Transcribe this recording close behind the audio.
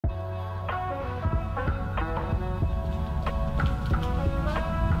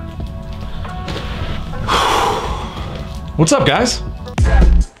What's up, guys?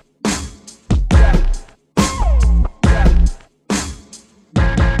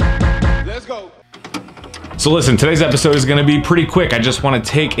 Let's go. So listen, today's episode is gonna be pretty quick. I just wanna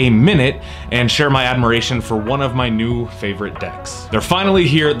take a minute and share my admiration for one of my new favorite decks. They're finally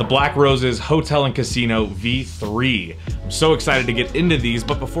here, the Black Roses Hotel and Casino V3. I'm so excited to get into these,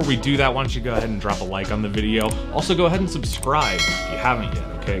 but before we do that, why don't you go ahead and drop a like on the video. Also go ahead and subscribe if you haven't yet,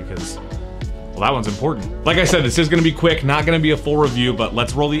 okay? Because, well, that one's important. Like I said, this is gonna be quick, not gonna be a full review, but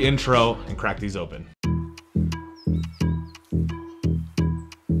let's roll the intro and crack these open.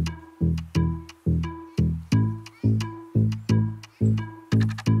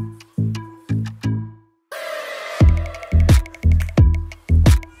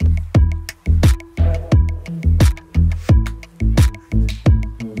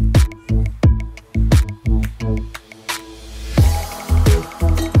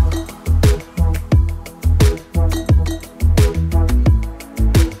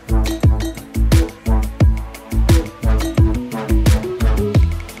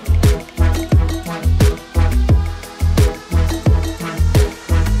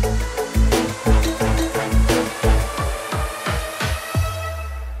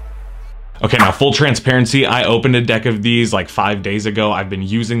 Okay, now full transparency, I opened a deck of these like 5 days ago. I've been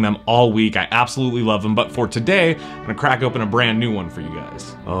using them all week. I absolutely love them, but for today, I'm gonna crack open a brand new one for you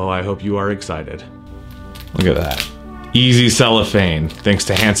guys. Oh, I hope you are excited. Look at that. Easy cellophane, thanks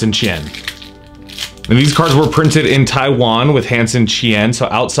to Hansen Chien. And these cards were printed in Taiwan with Hansen Chien, so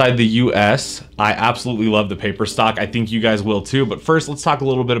outside the US. I absolutely love the paper stock. I think you guys will too, but first let's talk a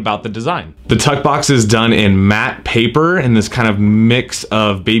little bit about the design. The tuck box is done in matte paper in this kind of mix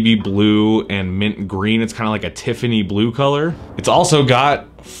of baby blue and mint green. It's kind of like a Tiffany blue color. It's also got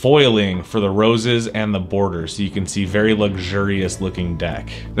foiling for the roses and the border, so you can see very luxurious looking deck.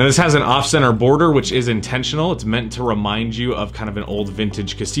 Now this has an off-center border, which is intentional. It's meant to remind you of kind of an old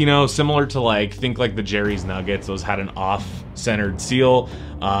vintage casino, similar to like, think like the Jerry's Nuggets. Those had an off-centered seal.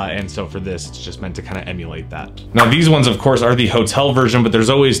 And so for this, it's just meant to kind of emulate that. Now these ones, of course, are the hotel version, but there's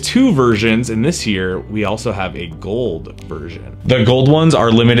always two versions. And this year, we also have a gold version. The gold ones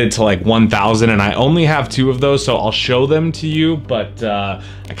are limited to like 1,000, and I only have 2 of those, so I'll show them to you, but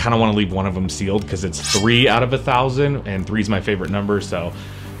I kind of want to leave one of them sealed because it's 3 out of 1,000, and 3 is my favorite number, so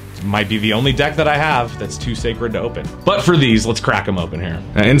it might be the only deck that I have that's too sacred to open. But for these, let's crack them open here.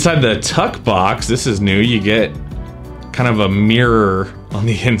 Now inside the tuck box, this is new, you get kind of a mirror on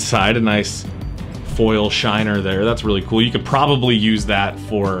the inside, a nice foil shiner there. That's really cool. You could probably use that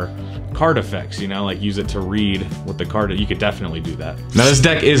for card effects, you know, like use it to read what the card, you could definitely do that. Now this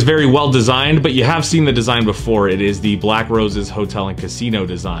deck is very well designed, but you have seen the design before. It is the Black Roses Hotel and Casino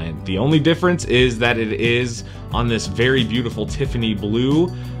design. The only difference is that it is on this very beautiful Tiffany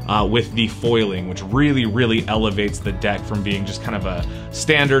blue with the foiling, which really elevates the deck from being just kind of a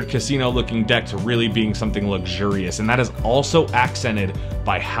standard casino looking deck to really being something luxurious. And that is also accented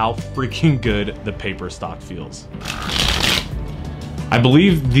by how freaking good the paper stock feels. I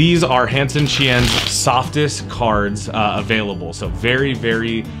believe these are Hansen Chien's softest cards available. So very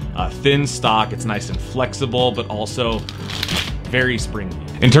thin stock. It's nice and flexible, but also very springy.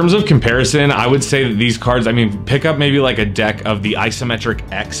 In terms of comparison, I would say that these cards, I mean, pick up maybe like a deck of the Isometric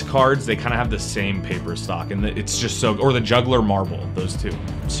X cards. They kind of have the same paper stock, and it's just so, or the Juggler Marble, those two,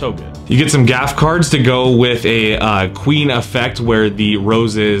 so good. You get some gaff cards to go with a queen effect where the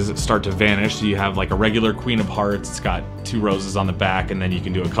roses start to vanish. So you have like a regular Queen of Hearts, it's got 2 roses on the back, and then you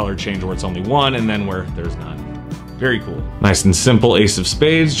can do a color change where it's only 1, and then where there's none. Very cool. Nice and simple Ace of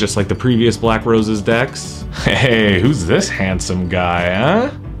Spades, just like the previous Black Roses decks. Hey, who's this handsome guy, huh?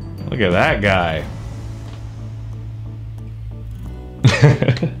 Look at that guy.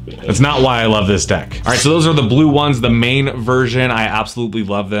 That's not why I love this deck. All right, so those are the blue ones, the main version. I absolutely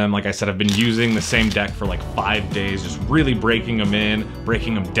love them. Like I said, I've been using the same deck for like 5 days, just really breaking them in,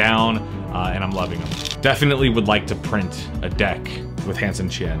 breaking them down, and I'm loving them. Definitely would like to print a deck with Hansen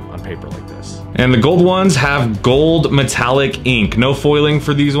Chien on paper like this. And the gold ones have gold metallic ink. No foiling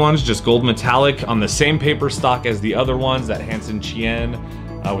for these ones, just gold metallic on the same paper stock as the other ones, that Hansen Chien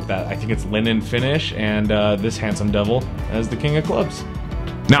with that, I think it's linen finish, and this handsome devil as the King of Clubs.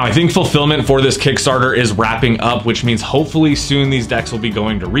 Now, I think fulfillment for this Kickstarter is wrapping up, which means hopefully soon these decks will be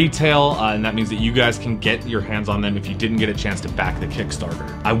going to retail, and that means that you guys can get your hands on them if you didn't get a chance to back the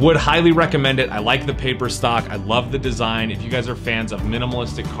Kickstarter. I would highly recommend it. I like the paper stock. I love the design. If you guys are fans of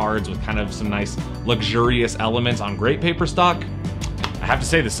minimalistic cards with kind of some nice luxurious elements on great paper stock, I have to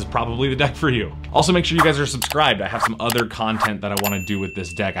say, this is probably the deck for you. Also, make sure you guys are subscribed. I have some other content that I want to do with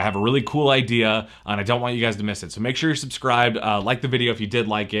this deck. I have a really cool idea, and I don't want you guys to miss it. So make sure you're subscribed, like the video if you did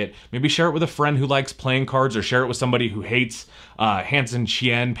like it. Maybe share it with a friend who likes playing cards, or share it with somebody who hates Hansen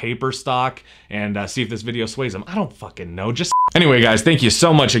Chien paper stock, and see if this video sways them. I don't fucking know. Just anyway, guys, thank you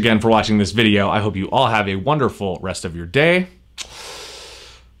so much again for watching this video. I hope you all have a wonderful rest of your day.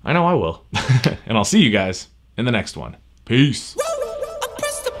 I know I will. And I'll see you guys in the next one. Peace.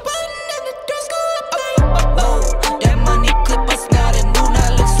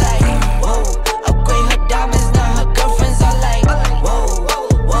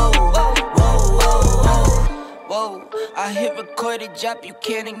 I hit record a drop, you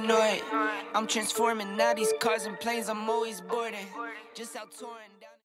can't ignore it. I'm transforming now these cars and planes, I'm always boarding. Just out touring.